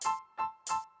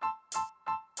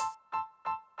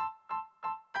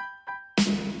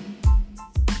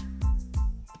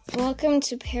Welcome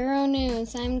to Pero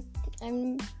News. I'm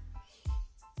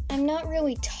not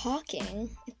really talking.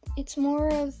 It's more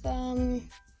of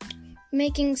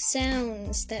making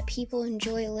sounds that people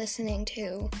enjoy listening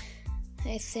to,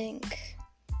 I think.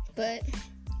 But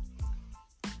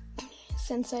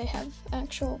since I have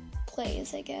actual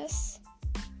plays, I guess.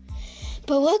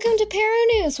 But welcome to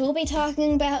Pero News. We'll be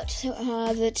talking about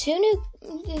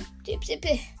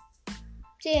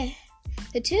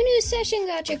the two new session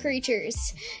gacha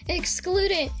creatures,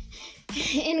 including,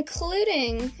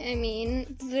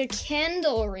 the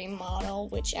Kendall remodel,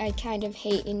 which I kind of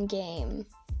hate in game.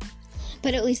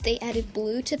 But at least they added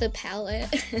blue to the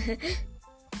palette.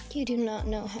 You do not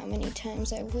know how many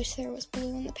times I wish there was blue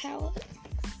in the palette.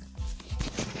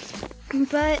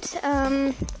 But,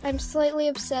 I'm slightly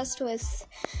obsessed with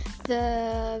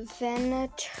the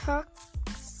Venatox.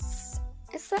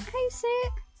 Is that how you say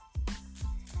it?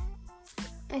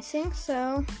 I think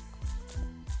so.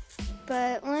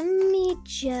 But let me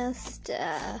just,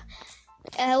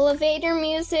 elevator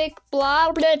music,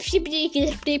 blah, blah,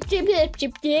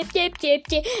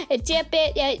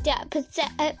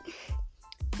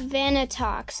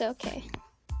 Venatox, okay.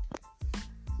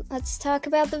 Let's talk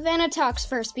about the Venatox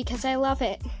first, because I love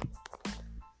it.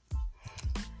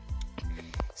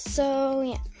 So,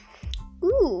 yeah.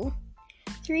 Ooh,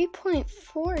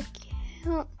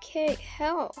 3.4k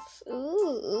health.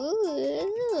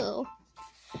 Ooh.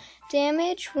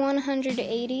 Damage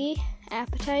 180.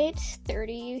 Appetite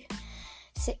 30.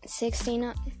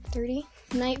 30.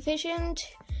 Night vision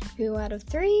 2 out of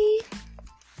 3.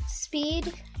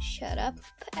 Speed, shut up,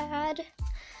 add.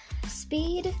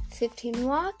 Speed 15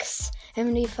 walks,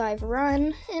 75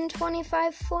 run, and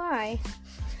 25 fly.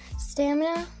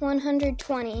 Stamina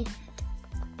 120.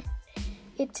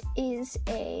 It is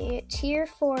a tier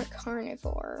 4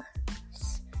 carnivore.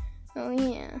 Oh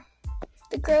yeah.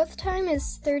 The growth time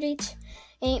is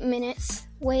 38 minutes.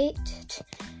 Weight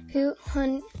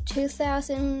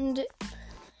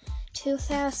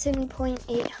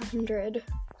 2,800.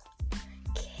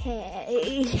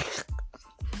 Okay.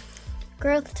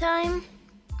 Growth time,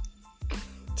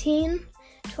 teen,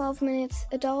 12 minutes,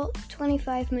 adult,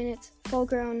 25 minutes, full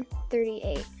grown,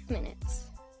 38 minutes.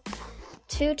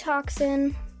 2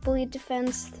 toxin, bleed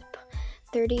defense,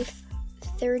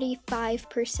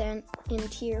 35% in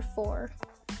tier 4.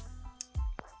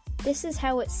 This is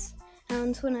how it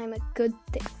sounds when I'm on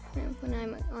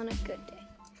a good day.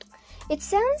 It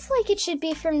sounds like it should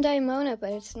be from Daimona,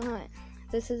 but it's not.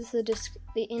 This is the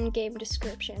in-game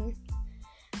description.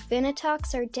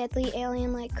 Venatox are deadly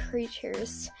alien-like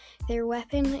creatures. Their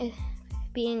weapon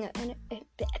being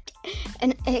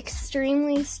an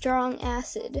extremely strong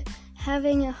acid.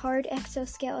 Having a hard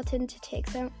exoskeleton to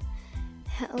take them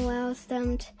allows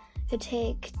them to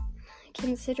take a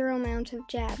considerable amount of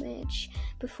damage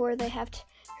before they have to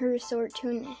resort to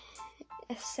an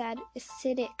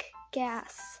acidic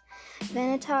gas.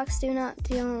 Venatox do not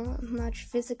deal much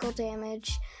physical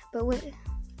damage,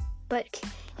 but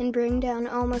can bring down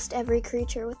almost every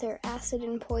creature with their acid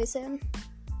and poison.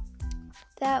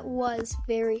 That was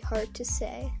very hard to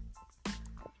say.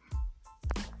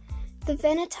 The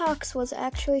Venatox was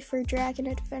actually for Dragon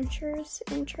Adventures.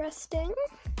 Interesting.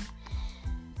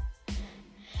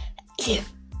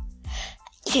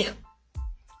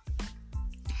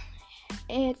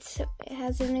 It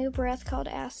has a new breath called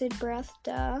Acid Breath,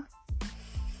 duh.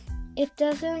 It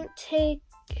doesn't take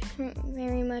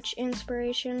very much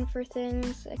inspiration for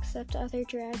things except other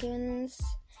dragons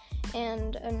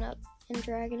and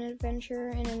Dragon Adventure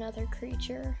and another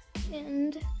creature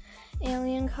and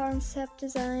alien concept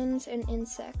designs and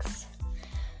insects.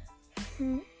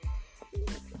 The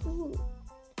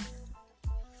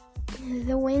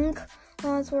wing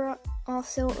claws were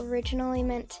also originally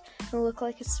meant to look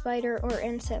like a spider or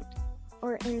insect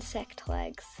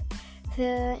legs.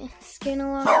 The skin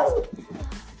along.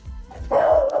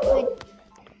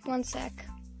 One sec.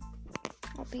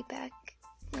 I'll be back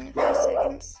in a few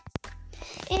seconds.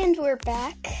 And we're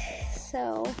back.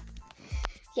 So,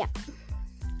 yeah.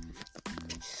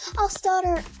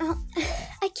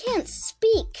 I can't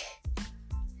speak.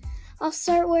 I'll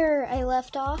start where I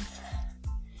left off.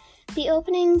 The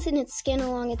openings in its skin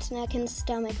along its neck and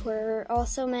stomach were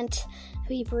also meant to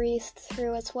be breathed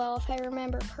through as well, if I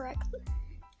remember correctly.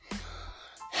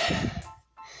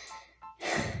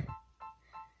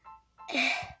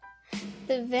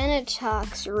 The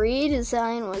Venatox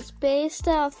redesign was based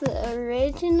off the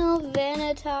original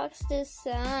Venatox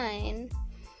design.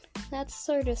 That's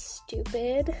sort of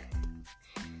stupid.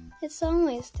 It's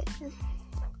always there.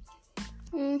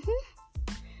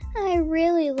 I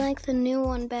really like the new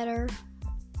one better.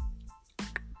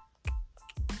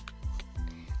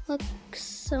 looks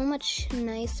so much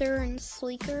nicer and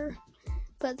sleeker,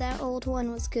 but that old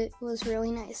one was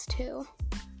really nice too.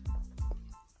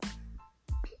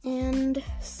 And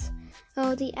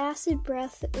the acid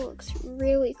breath looks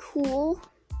really cool,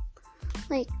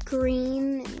 like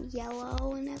green and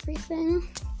yellow and everything.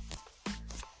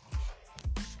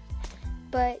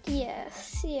 But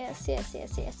yes.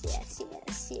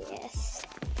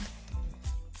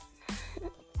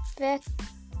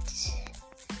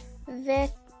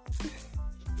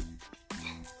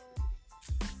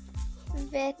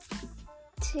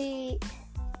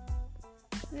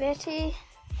 Veti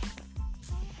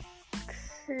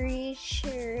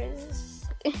creatures.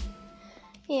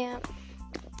 Yeah.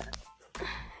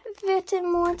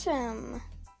 Vetemortem.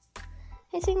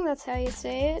 I think that's how you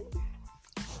say it.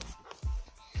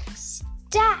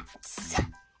 Stats!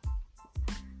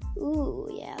 Ooh,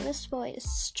 yeah, this boy is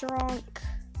strong.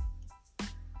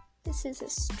 This is a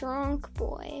strong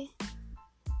boy.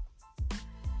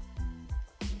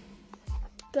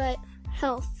 But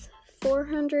health,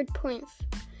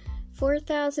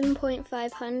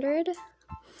 4,000.500.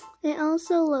 It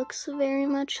also looks very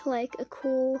much like a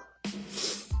cool,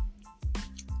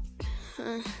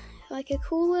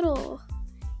 little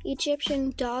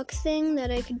Egyptian dog thing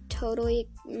that I could totally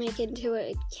make into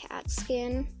a cat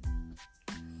skin.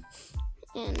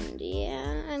 And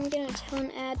yeah, I'm gonna tell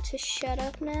an ad to shut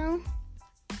up now.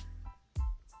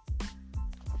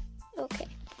 Okay.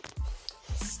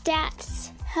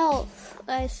 Stats, health,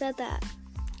 I said that.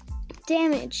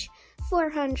 Damage,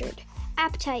 400.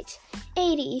 Appetite,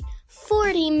 80.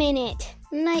 40 minute.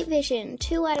 Night vision,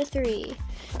 2 out of 3.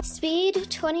 Speed,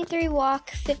 23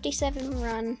 walk, 57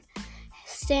 run.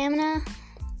 Stamina,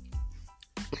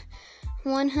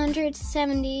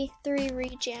 173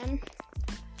 regen.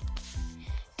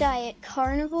 Diet,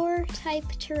 carnivore, type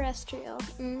terrestrial.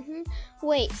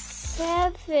 Weight,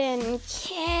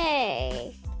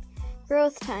 7K.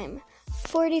 Growth time,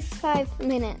 45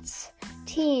 minutes.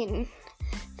 Teen,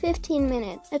 15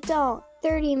 minutes. Adult,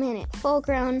 30 minute. Full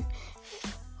grown,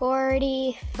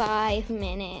 45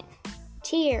 minute.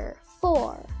 Tier,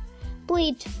 4.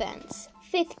 Bleed defense,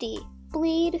 50.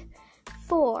 Bleed,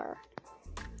 4.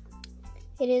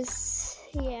 It is,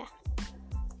 yeah.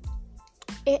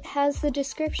 It has the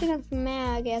description of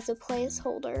mag as a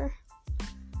placeholder.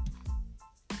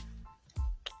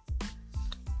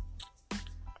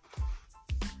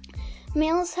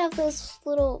 Males have those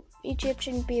little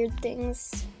Egyptian beard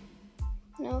things.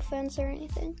 No offense or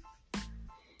anything.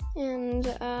 And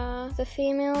the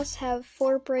females have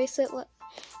 4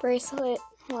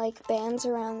 bracelet-like bands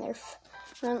around their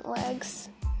front legs.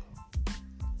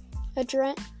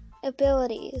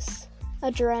 Abilities.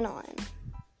 Adrenaline.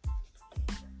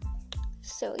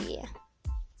 So yeah.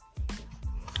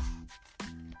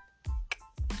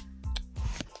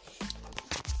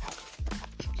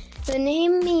 The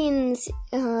name means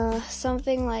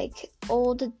something like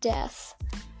old death,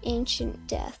 ancient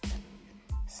death,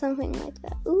 something like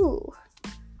that. Ooh,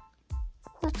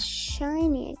 what's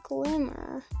shiny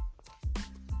glimmer?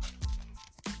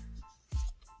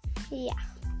 Yeah.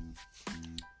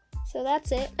 So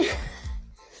that's it.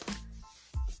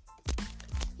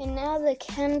 And now the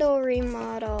Kendall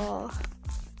remodel.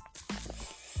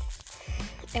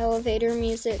 Elevator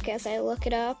music as I look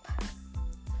it up.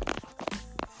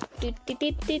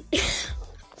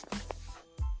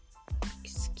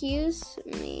 Excuse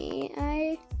me,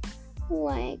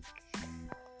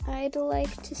 I'd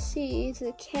like to see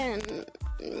the Ken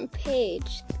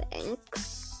page.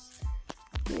 Thanks,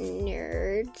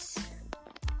 nerds.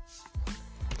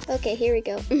 Okay, here we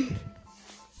go.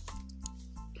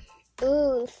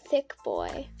 Ooh, thick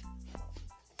boy.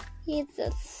 He's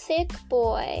a thick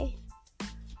boy.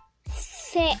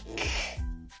 Thick.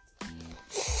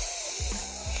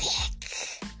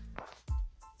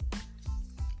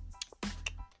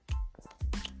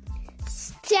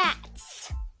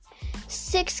 Stats.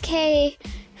 6K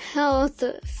health,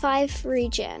 5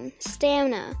 regen.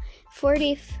 Stamina,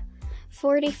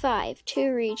 45,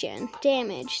 2 regen.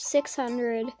 Damage,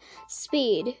 600.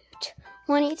 Speed,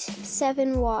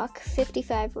 27 walk,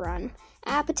 55 run.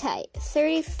 Appetite,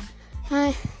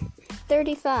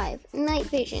 35. Night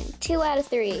vision, 2 out of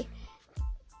 3.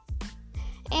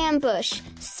 Ambush,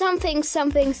 something.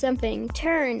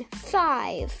 Turn,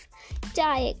 5.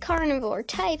 Diet, carnivore.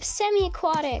 Type,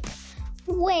 semi-aquatic.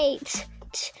 Weight,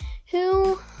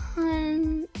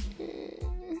 200.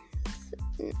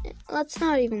 Let's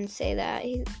not even say that.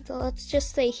 Let's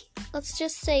just say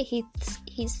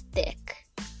he's thick.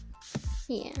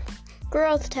 Yeah.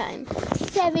 Growth time,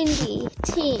 70.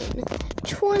 Teen,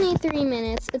 23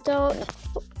 minutes. Adult,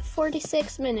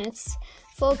 46 minutes.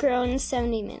 full grown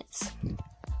 70 minutes.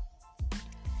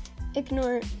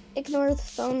 Ignore the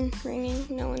phone ringing.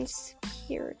 No one's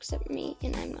here except me,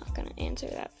 and I'm not gonna answer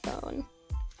that phone.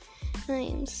 I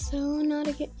am so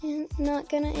not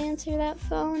gonna answer that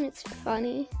phone. It's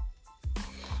funny.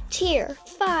 Tier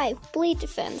 5, bleed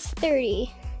defense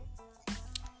 30.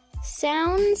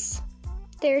 Sounds,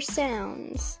 they're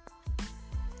sounds.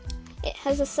 It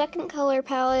has a second color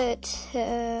palette,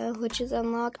 which is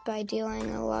unlocked by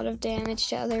dealing a lot of damage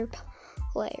to other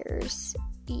players.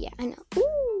 Yeah, I know.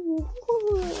 Ooh.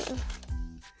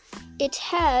 It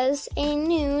has a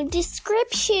new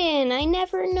description. I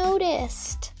never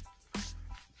noticed.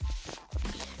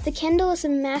 The Kendall is a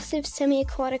massive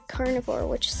semi-aquatic carnivore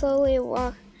which slowly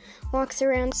walks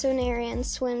around Sonaria and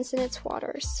swims in its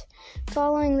waters,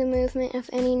 following the movement of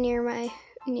any nearby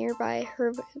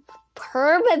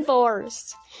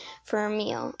herbivores for a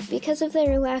meal. Because of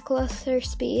their lackluster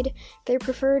speed, their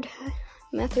preferred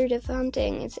method of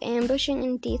hunting is ambushing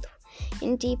in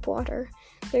deep water.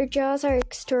 Their jaws are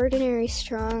extraordinarily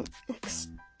strong,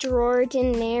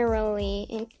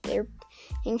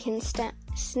 and can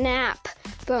snap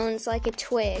bones like a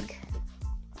twig.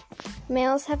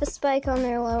 Males have a spike on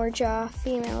their lower jaw.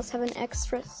 Females have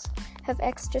extra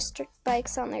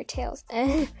spikes on their tails.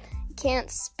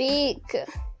 Can't speak.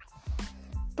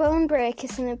 Bone break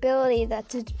is an ability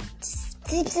that it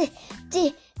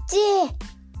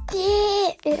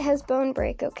has bone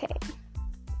break. Okay.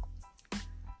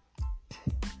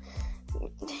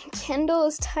 Kendall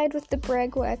is tied with the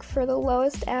Bregwek for the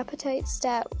lowest appetite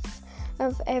stat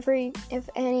of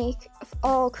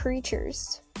all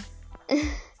creatures.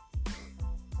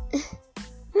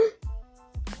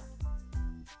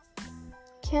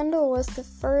 Kendall was the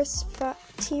first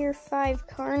tier 5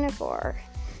 carnivore.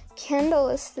 Kendall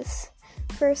is the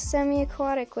first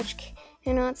semi-aquatic which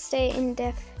cannot stay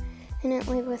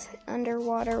indefinitely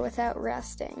underwater without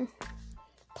resting.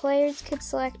 Players could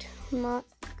select the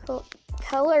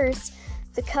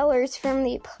colors from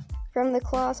the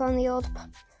claws on the old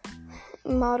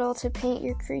model to paint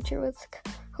your creature with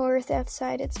colors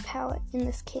outside its palette, in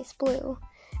this case blue.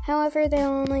 However, they'll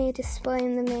only display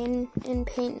in the main and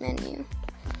paint menu.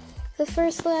 The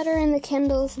first letter in the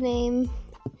Kendall's name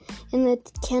in the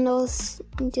Kendall's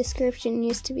description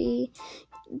used to be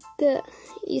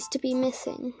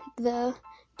missing, the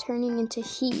turning into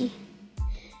he.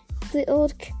 The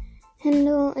old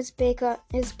Kendall is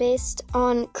based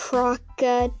on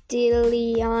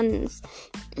crocodilians.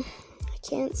 I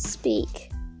can't speak.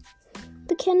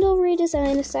 The Kendall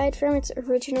redesign, aside from its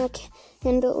original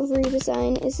Kendall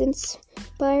redesign, is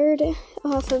inspired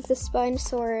off of the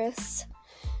Spinosaurus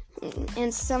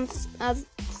and some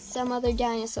other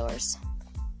dinosaurs.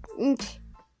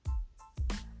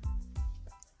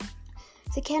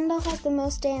 The Kendall has the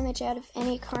most damage out of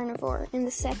any carnivore and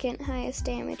the second highest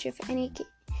damage of any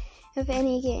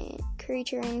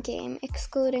creature in game,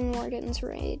 excluding Warden's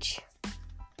Rage.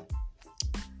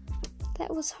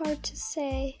 That was hard to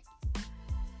say.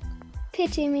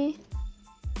 Pity me.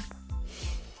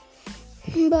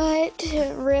 But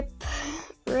rip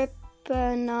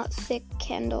not thick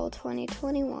Kendall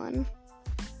 2021.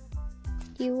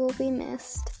 You will be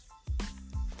missed.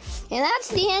 And that's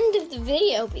the end of the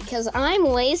video because I'm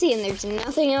lazy and there's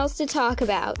nothing else to talk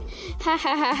about. Ha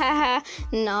ha ha ha ha.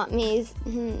 Not me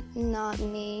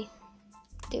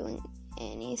doing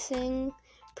anything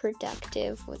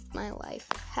productive with my life.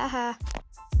 Ha ha.